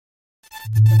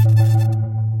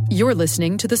You're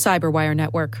listening to the Cyberwire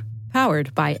Network,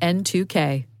 powered by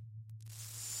N2K.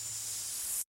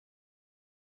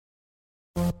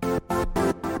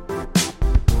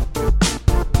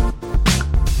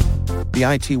 The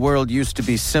IT world used to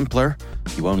be simpler.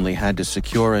 You only had to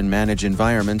secure and manage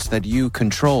environments that you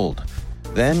controlled.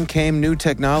 Then came new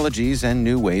technologies and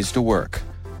new ways to work.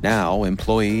 Now,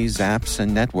 employees, apps,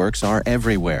 and networks are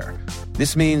everywhere.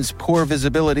 This means poor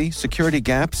visibility, security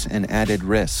gaps, and added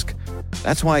risk.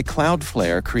 That's why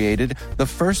Cloudflare created the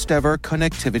first-ever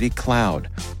connectivity cloud.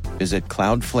 Visit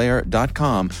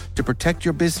cloudflare.com to protect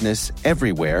your business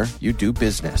everywhere you do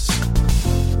business.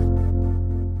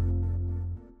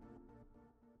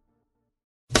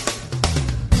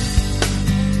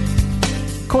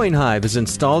 CoinHive is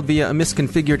installed via a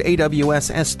misconfigured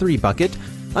AWS S3 bucket.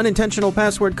 Unintentional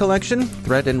password collection,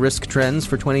 threat and risk trends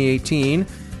for 2018.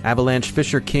 Avalanche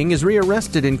Fisher King is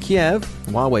rearrested in Kiev.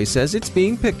 Huawei says it's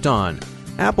being picked on.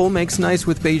 Apple makes nice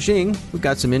with Beijing. We've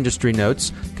got some industry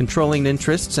notes. Controlling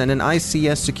interests and an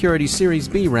ICS Security Series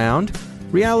B round.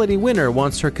 Reality Winner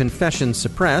wants her confession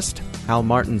suppressed. Hal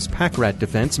Martin's pack rat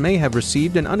defense may have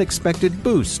received an unexpected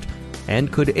boost.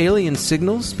 And could alien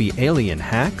signals be alien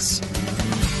hacks?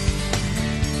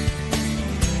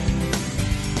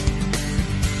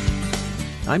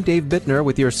 I'm Dave Bittner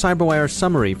with your CyberWire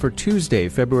summary for Tuesday,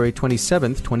 February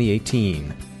 27,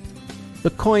 2018.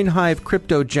 The CoinHive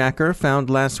cryptojacker found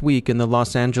last week in the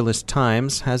Los Angeles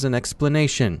Times has an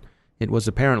explanation. It was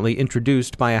apparently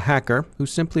introduced by a hacker who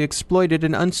simply exploited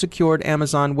an unsecured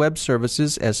Amazon Web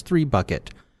Services S3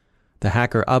 bucket. The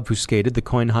hacker obfuscated the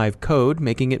CoinHive code,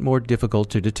 making it more difficult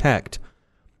to detect.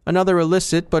 Another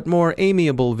illicit but more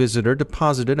amiable visitor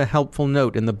deposited a helpful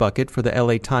note in the bucket for the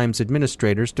LA Times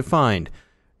administrators to find.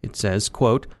 It says,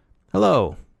 quote,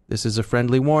 "Hello, this is a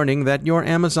friendly warning that your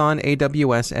Amazon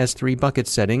AWS S3 bucket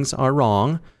settings are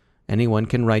wrong. Anyone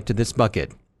can write to this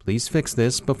bucket. Please fix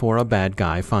this before a bad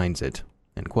guy finds it."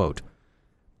 End quote.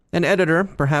 An editor,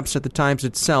 perhaps at the Times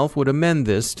itself, would amend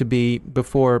this to be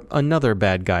before another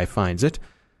bad guy finds it.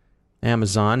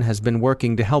 Amazon has been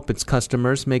working to help its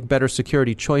customers make better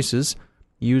security choices.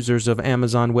 Users of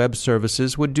Amazon Web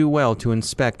Services would do well to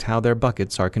inspect how their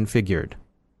buckets are configured.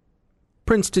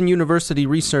 Princeton University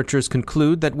researchers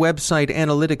conclude that website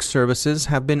analytics services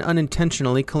have been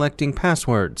unintentionally collecting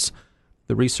passwords.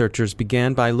 The researchers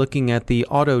began by looking at the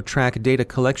AutoTrack data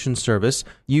collection service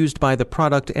used by the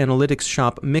product analytics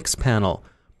shop Mixpanel.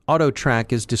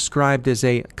 AutoTrack is described as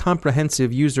a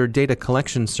comprehensive user data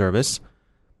collection service.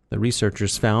 The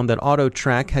researchers found that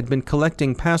AutoTrack had been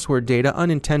collecting password data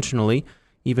unintentionally,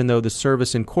 even though the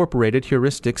service incorporated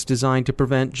heuristics designed to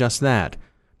prevent just that.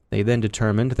 They then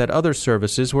determined that other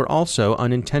services were also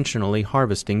unintentionally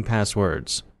harvesting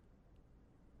passwords.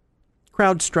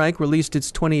 CrowdStrike released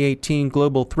its 2018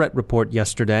 Global Threat Report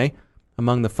yesterday.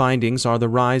 Among the findings are the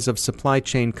rise of supply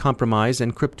chain compromise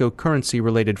and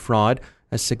cryptocurrency-related fraud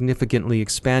as significantly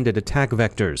expanded attack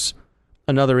vectors.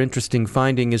 Another interesting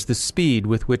finding is the speed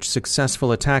with which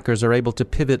successful attackers are able to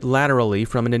pivot laterally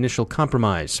from an initial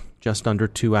compromise, just under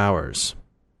 2 hours.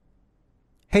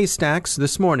 Haystacks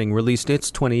this morning released its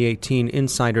 2018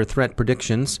 insider threat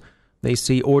predictions. They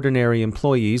see ordinary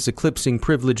employees eclipsing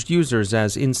privileged users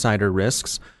as insider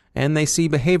risks, and they see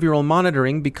behavioral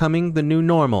monitoring becoming the new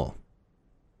normal.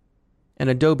 An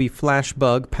Adobe Flash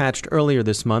bug patched earlier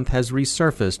this month has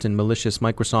resurfaced in malicious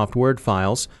Microsoft Word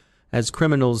files as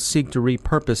criminals seek to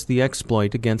repurpose the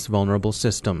exploit against vulnerable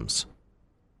systems.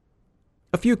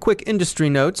 A few quick industry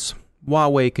notes.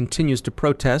 Huawei continues to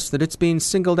protest that it's being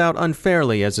singled out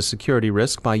unfairly as a security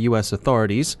risk by U.S.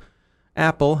 authorities.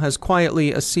 Apple has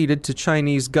quietly acceded to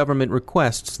Chinese government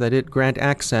requests that it grant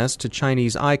access to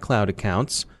Chinese iCloud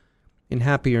accounts. In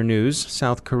happier news,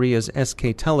 South Korea's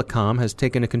SK Telecom has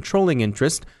taken a controlling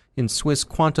interest in Swiss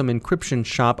quantum encryption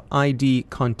shop ID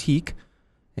Quantique,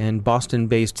 and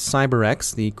Boston-based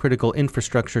CyberX, the critical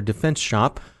infrastructure defense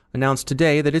shop, announced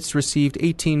today that it's received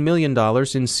 $18 million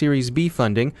in Series B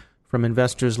funding from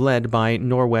investors led by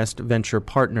Norwest Venture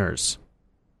Partners.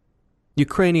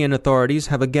 Ukrainian authorities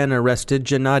have again arrested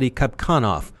Gennady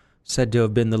Kapkanov, said to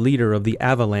have been the leader of the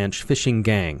Avalanche fishing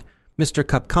gang. Mr.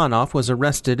 Kapkanov was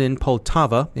arrested in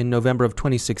Poltava in November of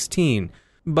 2016,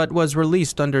 but was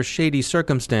released under shady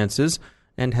circumstances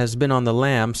and has been on the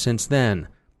lam since then.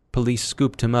 Police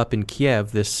scooped him up in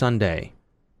Kiev this Sunday.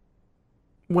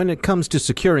 When it comes to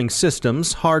securing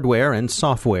systems, hardware and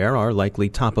software are likely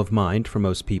top of mind for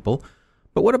most people.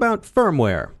 But what about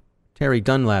firmware? Terry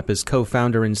Dunlap is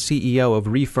co-founder and CEO of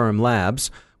Refirm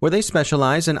Labs, where they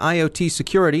specialize in IoT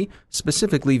security,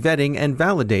 specifically vetting and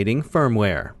validating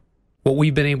firmware. What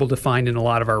we've been able to find in a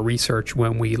lot of our research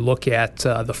when we look at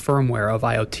the firmware of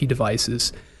IoT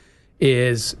devices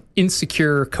is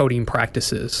insecure coding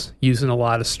practices, using a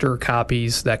lot of stir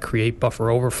copies that create buffer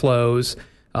overflows,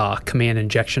 command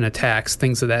injection attacks,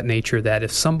 things of that nature, that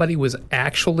if somebody was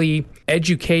actually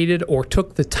educated or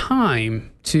took the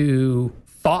time to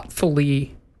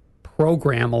thoughtfully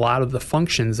program a lot of the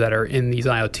functions that are in these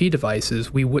IoT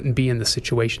devices, we wouldn't be in the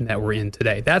situation that we're in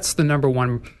today. That's the number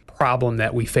one problem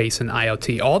that we face in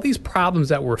IoT. All these problems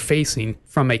that we're facing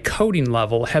from a coding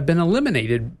level have been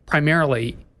eliminated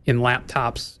primarily in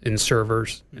laptops, in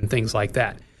servers, and things like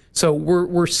that. So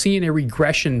we're seeing a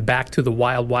regression back to the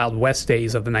wild, wild west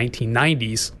days of the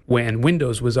 1990s when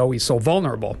Windows was always so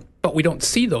vulnerable. But we don't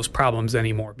see those problems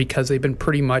anymore because they've been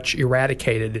pretty much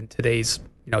eradicated in today's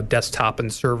desktop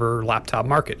and server laptop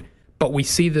market. But we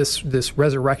see this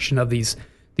resurrection of these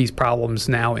problems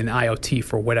now in IoT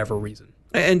for whatever reason.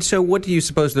 And so what do you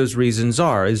suppose those reasons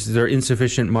are? Is there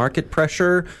insufficient market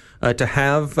pressure to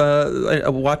have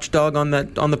a watchdog on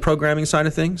the programming side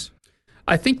of things?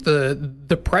 I think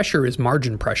the pressure is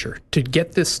margin pressure to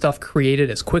get this stuff created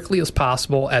as quickly as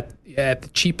possible at the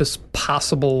cheapest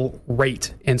possible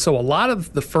rate. And so a lot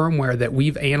of the firmware that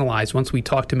we've analyzed once we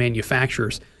talk to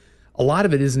manufacturers, a lot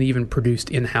of it isn't even produced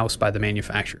in-house by the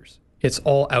manufacturers. It's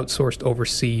all outsourced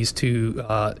overseas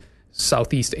to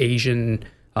Southeast Asian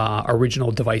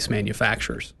original device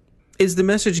manufacturers. Is the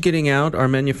message getting out? Are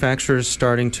manufacturers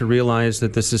starting to realize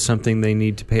that this is something they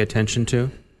need to pay attention to?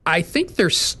 I think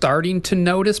they're starting to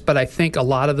notice, but I think a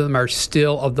lot of them are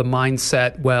still of the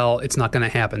mindset, well, it's not going to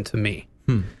happen to me.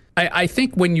 I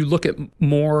think when you look at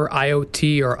more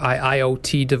IoT or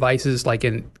IIoT devices like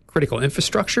in critical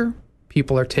infrastructure,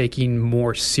 people are taking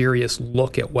more serious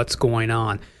look at what's going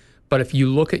on. But if you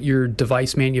look at your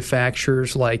device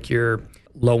manufacturers like your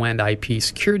low-end IP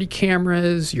security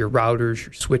cameras, your routers,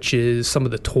 your switches, some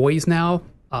of the toys now,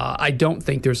 I don't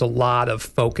think there's a lot of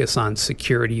focus on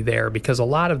security there because a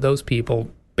lot of those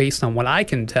people, based on what I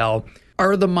can tell,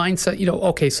 are the mindset,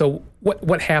 okay, so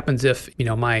what happens if,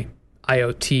 my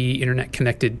IoT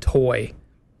internet-connected toy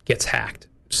gets hacked?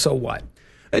 So what?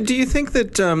 Do you think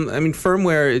that,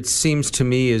 firmware, it seems to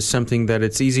me, is something that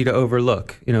it's easy to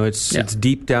overlook? It's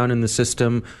deep down in the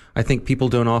system. I think people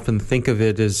don't often think of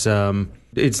it as,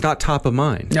 it's not top of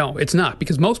mind. No, it's not,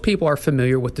 because most people are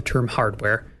familiar with the term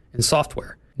hardware and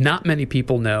software. Not many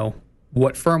people know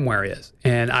what firmware is.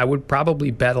 And I would probably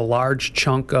bet a large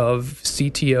chunk of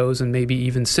CTOs and maybe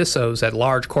even CISOs at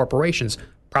large corporations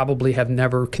probably have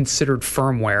never considered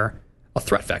firmware a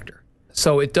threat vector.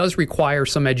 So it does require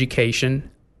some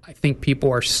education. I think people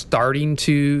are starting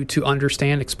to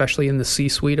understand, especially in the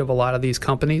C-suite of a lot of these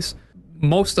companies.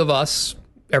 Most of us,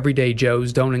 everyday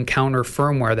Joes, don't encounter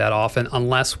firmware that often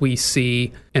unless we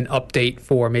see an update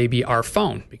for maybe our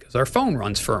phone, because our phone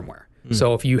runs firmware.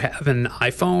 So if you have an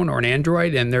iPhone or an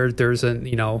Android and there's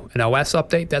an OS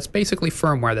update, that's basically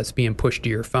firmware that's being pushed to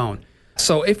your phone.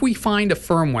 So if we find a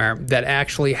firmware that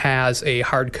actually has a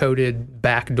hard-coded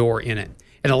backdoor in it,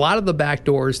 and a lot of the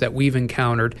backdoors that we've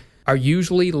encountered are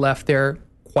usually left there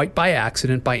quite by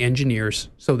accident by engineers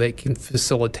so they can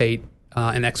facilitate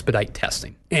and expedite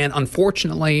testing. And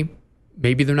unfortunately,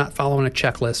 maybe they're not following a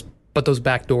checklist, but those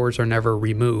backdoors are never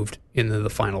removed into the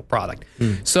final product.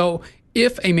 So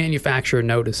if a manufacturer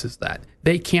notices that,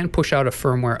 they can push out a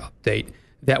firmware update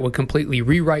that would completely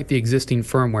rewrite the existing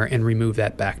firmware and remove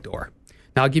that backdoor.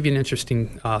 Now, I'll give you an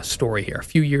interesting story here. A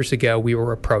few years ago, we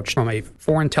were approached from a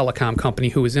foreign telecom company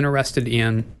who was interested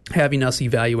in having us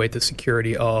evaluate the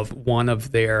security of one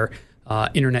of their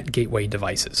internet gateway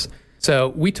devices.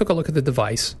 So we took a look at the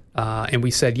device, and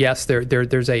we said, yes,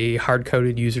 there's a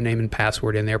hard-coded username and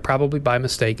password in there, probably by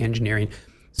mistake engineering.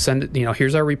 Send it,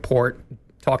 here's our report.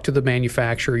 Talk to the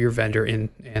manufacturer, your vendor,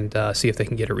 and see if they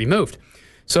can get it removed.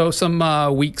 So some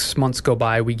weeks, months go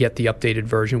by. We get the updated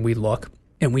version. We look,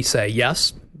 and we say,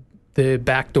 yes, the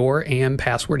backdoor and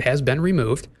password has been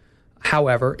removed.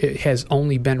 However, it has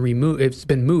only been removed. It's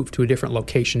been moved to a different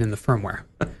location in the firmware.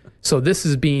 So this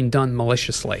is being done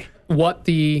maliciously. What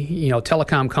the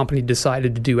telecom company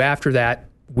decided to do after that,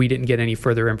 we didn't get any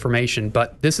further information.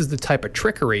 But this is the type of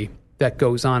trickery that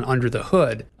goes on under the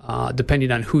hood,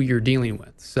 depending on who you're dealing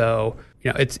with. So,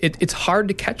 it's hard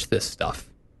to catch this stuff.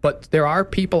 But there are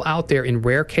people out there in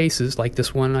rare cases, like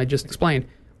this one I just explained,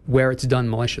 where it's done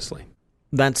maliciously.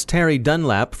 That's Terry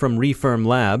Dunlap from Refirm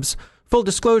Labs. Full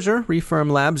disclosure,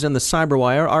 Refirm Labs and the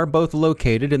Cyberwire are both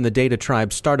located in the Data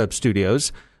Tribe startup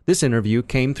studios. This interview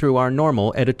came through our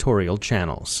normal editorial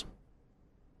channels.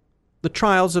 The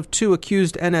trials of two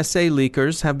accused NSA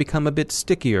leakers have become a bit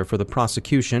stickier for the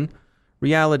prosecution.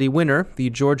 Reality Winner, the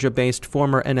Georgia-based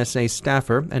former NSA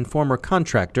staffer and former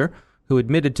contractor who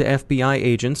admitted to FBI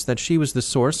agents that she was the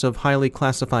source of highly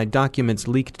classified documents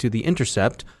leaked to The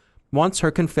Intercept, wants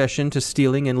her confession to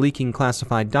stealing and leaking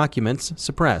classified documents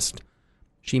suppressed.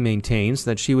 She maintains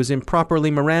that she was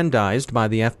improperly Mirandized by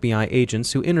the FBI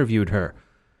agents who interviewed her.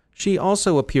 She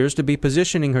also appears to be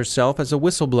positioning herself as a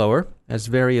whistleblower, as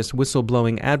various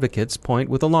whistleblowing advocates point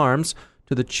with alarms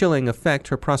to the chilling effect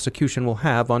her prosecution will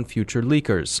have on future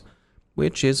leakers,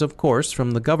 which is, of course,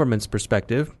 from the government's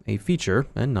perspective, a feature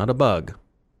and not a bug.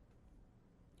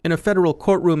 In a federal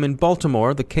courtroom in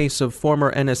Baltimore, the case of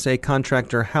former NSA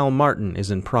contractor Hal Martin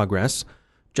is in progress.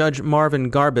 Judge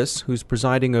Marvin Garbus, who's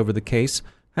presiding over the case,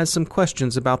 has some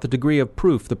questions about the degree of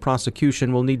proof the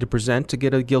prosecution will need to present to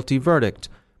get a guilty verdict.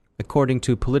 According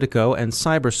to Politico and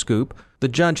Cyberscoop, the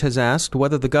judge has asked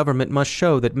whether the government must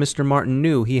show that Mr. Martin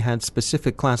knew he had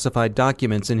specific classified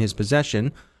documents in his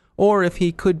possession, or if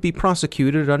he could be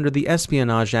prosecuted under the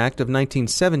Espionage Act of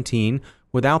 1917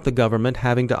 without the government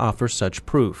having to offer such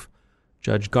proof.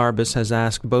 Judge Garbus has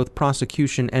asked both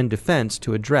prosecution and defense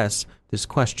to address this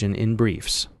question in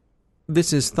briefs.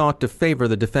 This is thought to favor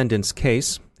the defendant's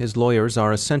case. His lawyers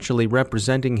are essentially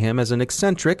representing him as an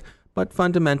eccentric but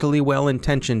fundamentally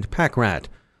well-intentioned pack rat.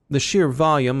 The sheer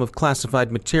volume of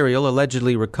classified material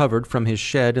allegedly recovered from his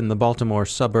shed in the Baltimore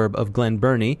suburb of Glen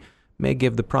Burnie may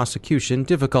give the prosecution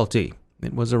difficulty.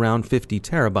 It was around 50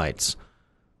 terabytes.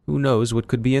 Who knows what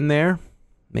could be in there?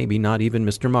 Maybe not even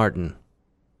Mr. Martin.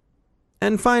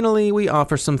 And finally, we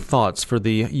offer some thoughts for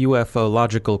the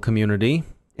ufological community.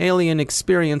 Alien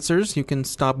experiencers, you can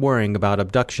stop worrying about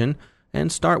abduction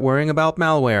and start worrying about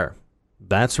malware.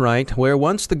 That's right, where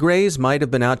once the Greys might have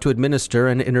been out to administer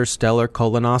an interstellar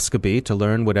colonoscopy to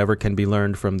learn whatever can be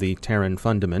learned from the Terran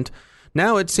fundament,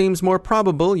 now it seems more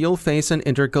probable you'll face an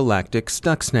intergalactic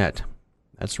Stuxnet.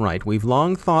 That's right, we've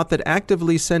long thought that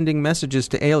actively sending messages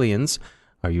to aliens,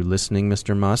 are you listening,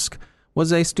 Mr. Musk,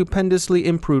 was a stupendously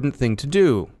imprudent thing to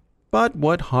do. But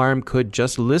what harm could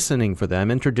just listening for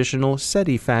them in traditional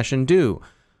SETI fashion do?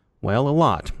 Well, a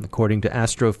lot, according to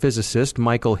astrophysicist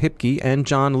Michael Hipke and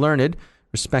John Learned,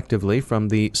 respectively from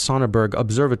the Sonnenberg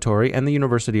Observatory and the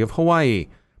University of Hawaii.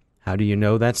 How do you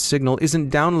know that signal isn't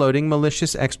downloading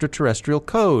malicious extraterrestrial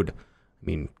code? I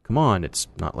mean, come on, it's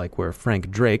not like we're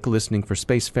Frank Drake listening for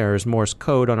spacefarers' Morse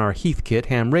code on our Heathkit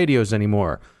ham radios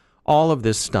anymore. All of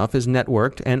this stuff is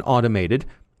networked and automated,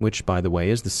 which, by the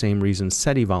way, is the same reason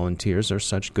SETI volunteers are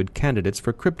such good candidates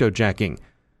for cryptojacking.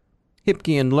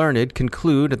 Hipke and Learned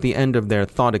conclude at the end of their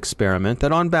thought experiment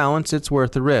that on balance it's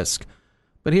worth the risk.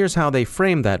 But here's how they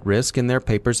frame that risk in their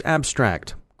paper's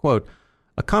abstract. Quote,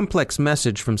 a complex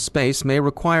message from space may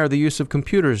require the use of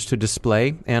computers to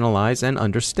display, analyze, and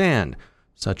understand.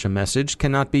 Such a message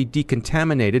cannot be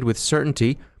decontaminated with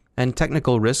certainty, and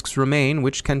technical risks remain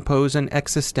which can pose an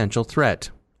existential threat.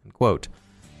 Quote.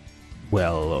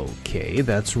 Well, okay,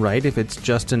 that's right. If it's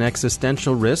just an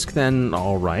existential risk, then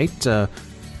all right.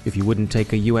 If you wouldn't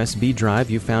take a USB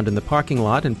drive you found in the parking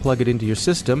lot and plug it into your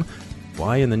system,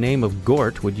 why in the name of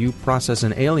Gort would you process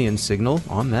an alien signal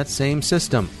on that same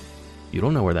system? You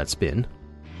don't know where that's been.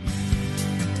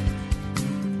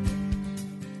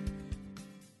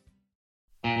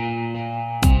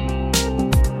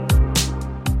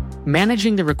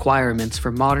 Managing the requirements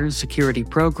for modern security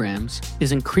programs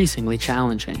is increasingly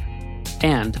challenging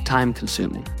and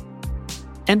time-consuming.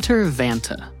 Enter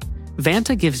Vanta.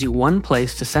 Vanta gives you one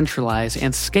place to centralize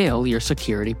and scale your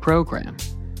security program.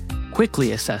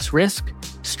 Quickly assess risk,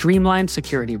 streamline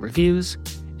security reviews,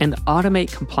 and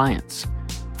automate compliance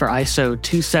for ISO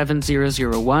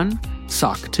 27001,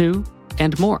 SOC 2,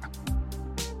 and more.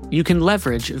 You can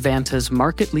leverage Vanta's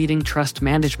market-leading trust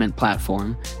management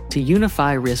platform to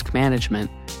unify risk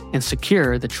management and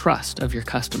secure the trust of your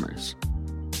customers.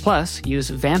 Plus,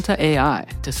 use Vanta AI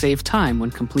to save time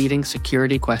when completing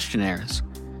security questionnaires.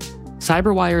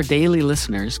 CyberWire Daily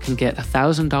listeners can get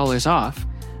 $1,000 off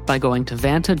by going to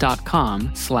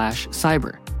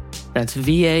vanta.com/cyber. That's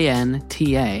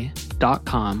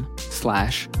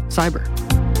VANTA.com/cyber.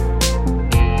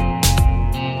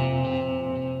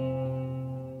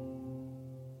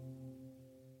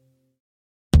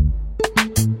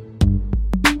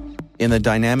 In the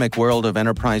dynamic world of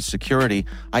enterprise security,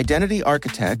 identity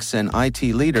architects and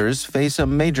IT leaders face a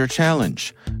major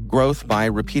challenge. Growth by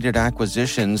repeated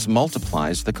acquisitions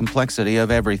multiplies the complexity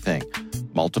of everything.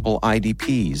 Multiple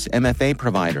IDPs, MFA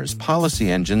providers,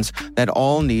 policy engines that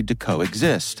all need to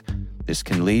coexist. This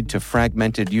can lead to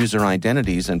fragmented user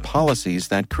identities and policies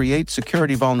that create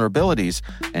security vulnerabilities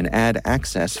and add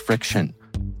access friction.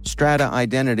 Strata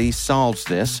Identity solves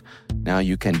this. Now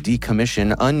you can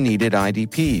decommission unneeded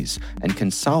IDPs and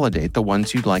consolidate the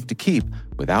ones you'd like to keep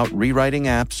without rewriting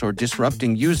apps or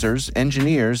disrupting users,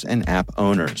 engineers, and app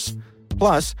owners.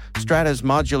 Plus, Strata's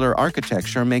modular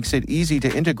architecture makes it easy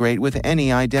to integrate with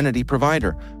any identity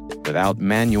provider without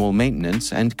manual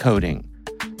maintenance and coding.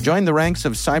 Join the ranks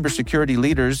of cybersecurity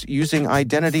leaders using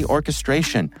identity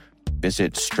orchestration.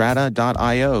 Visit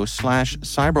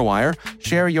strata.io/cyberwire,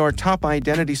 share your top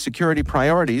identity security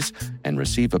priorities, and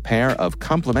receive a pair of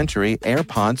complimentary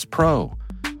AirPods Pro.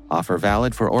 Offer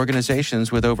valid for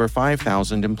organizations with over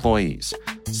 5,000 employees.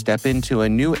 Step into a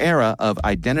new era of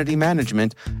identity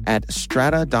management at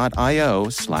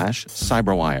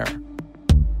strata.io/cyberwire.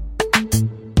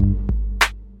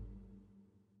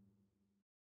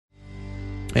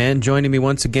 And joining me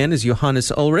once again is Johannes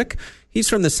Ulrich. He's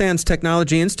from the SANS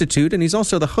Technology Institute, and he's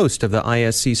also the host of the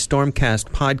ISC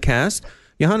Stormcast podcast.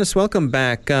 Johannes, welcome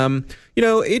back.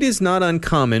 It is not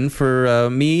uncommon for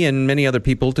me and many other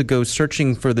people to go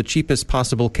searching for the cheapest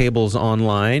possible cables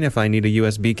online if I need a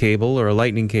USB cable or a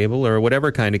lightning cable or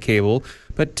whatever kind of cable.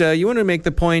 But you want to make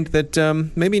the point that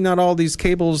maybe not all these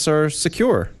cables are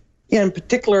secure. Yeah, in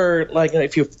particular,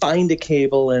 if you find a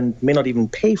cable and may not even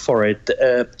pay for it,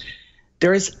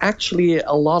 there is actually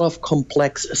a lot of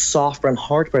complex software and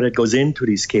hardware that goes into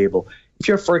these cables. If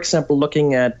you're, for example,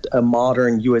 looking at a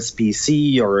modern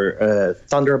USB-C or a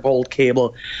Thunderbolt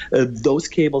cable, those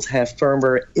cables have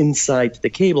firmware inside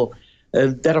the cable.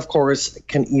 That, of course,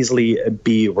 can easily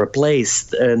be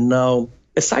replaced. Now,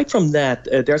 aside from that,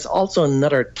 there's also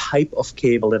another type of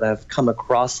cable that I've come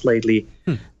across lately.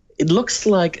 It looks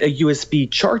like a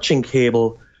USB charging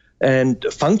cable and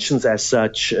functions as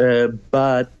such,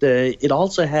 but it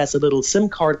also has a little SIM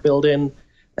card built in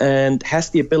and has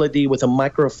the ability with a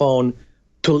microphone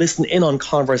to listen in on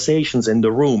conversations in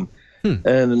the room.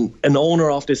 And an owner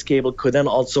of this cable could then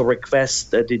also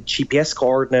request the GPS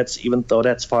coordinates, even though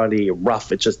that's fairly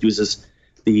rough. It just uses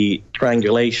the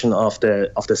triangulation of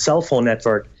the cell phone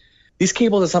network. These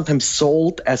cables are sometimes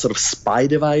sold as sort of spy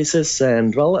devices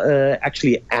and,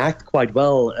 actually act quite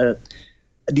well.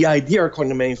 The idea, according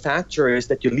to the manufacturer, is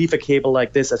that you leave a cable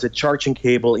like this as a charging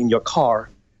cable in your car.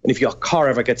 And if your car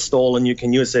ever gets stolen, you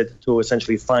can use it to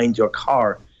essentially find your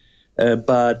car.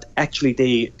 But actually,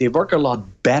 they work a lot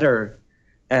better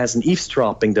as an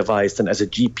eavesdropping device than as a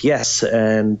GPS.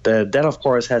 And that, of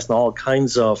course, has all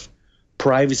kinds of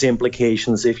privacy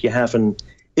implications if you have an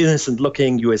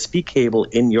innocent-looking USB cable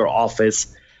in your office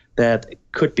that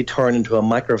could be turned into a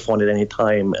microphone at any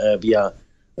time via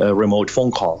a remote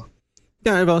phone call.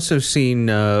 Yeah, I've also seen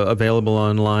available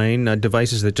online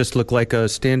devices that just look like a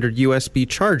standard USB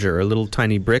charger, a little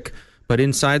tiny brick, but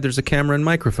inside there's a camera and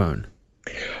microphone.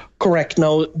 Correct.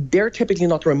 Now, they're typically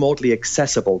not remotely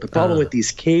accessible. The problem with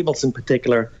these cables in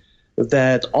particular,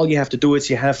 that all you have to do is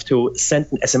you have to send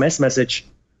an SMS message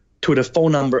to the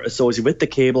phone number associated with the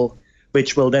cable,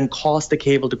 which will then cause the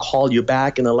cable to call you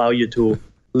back and allow you to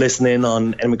listen in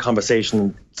on any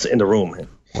conversation in the room.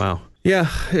 Wow.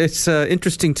 Yeah, it's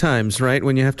interesting times, right?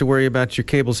 When you have to worry about your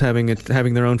cables having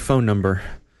their own phone number.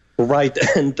 Right,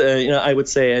 and I would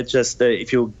say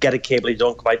if you get a cable you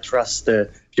don't quite trust,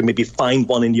 you maybe find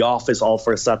one in the office all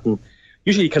for a sudden.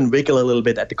 Usually you can wiggle a little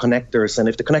bit at the connectors, and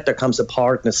if the connector comes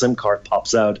apart and a SIM card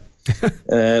pops out,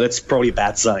 that's probably a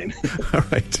bad sign. All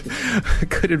right.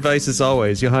 Good advice as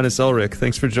always. Johannes Ulrich,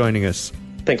 thanks for joining us.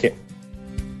 Thank you.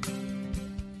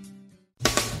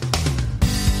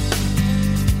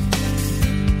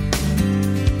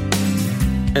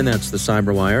 And that's the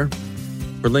Cyberwire.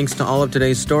 For links to all of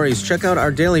today's stories, check out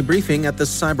our daily briefing at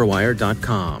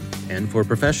thecyberwire.com. And for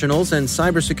professionals and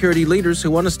cybersecurity leaders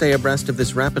who want to stay abreast of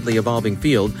this rapidly evolving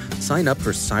field, sign up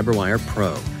for CyberWire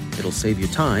Pro. It'll save you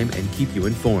time and keep you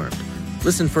informed.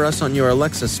 Listen for us on your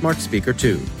Alexa smart speaker,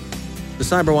 too. The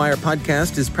Cyberwire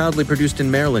podcast is proudly produced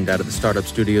in Maryland out of the startup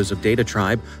studios of Data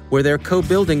Tribe, where they're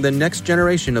co-building the next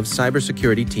generation of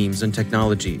cybersecurity teams and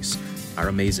technologies. Our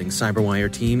amazing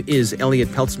Cyberwire team is Elliot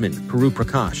Peltzman, Puru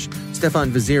Prakash, Stefan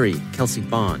Vaziri, Kelsey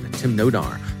Bond, Tim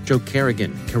Nodar, Joe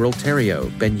Kerrigan, Carol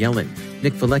Terrio, Ben Yellen,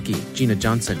 Nick Valecki, Gina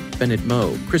Johnson, Bennett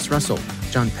Moe, Chris Russell,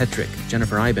 John Petrick,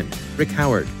 Jennifer Iben, Rick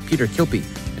Howard, Peter Kilpie,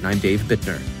 and I'm Dave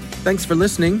Bittner. Thanks for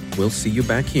listening. We'll see you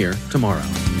back here tomorrow.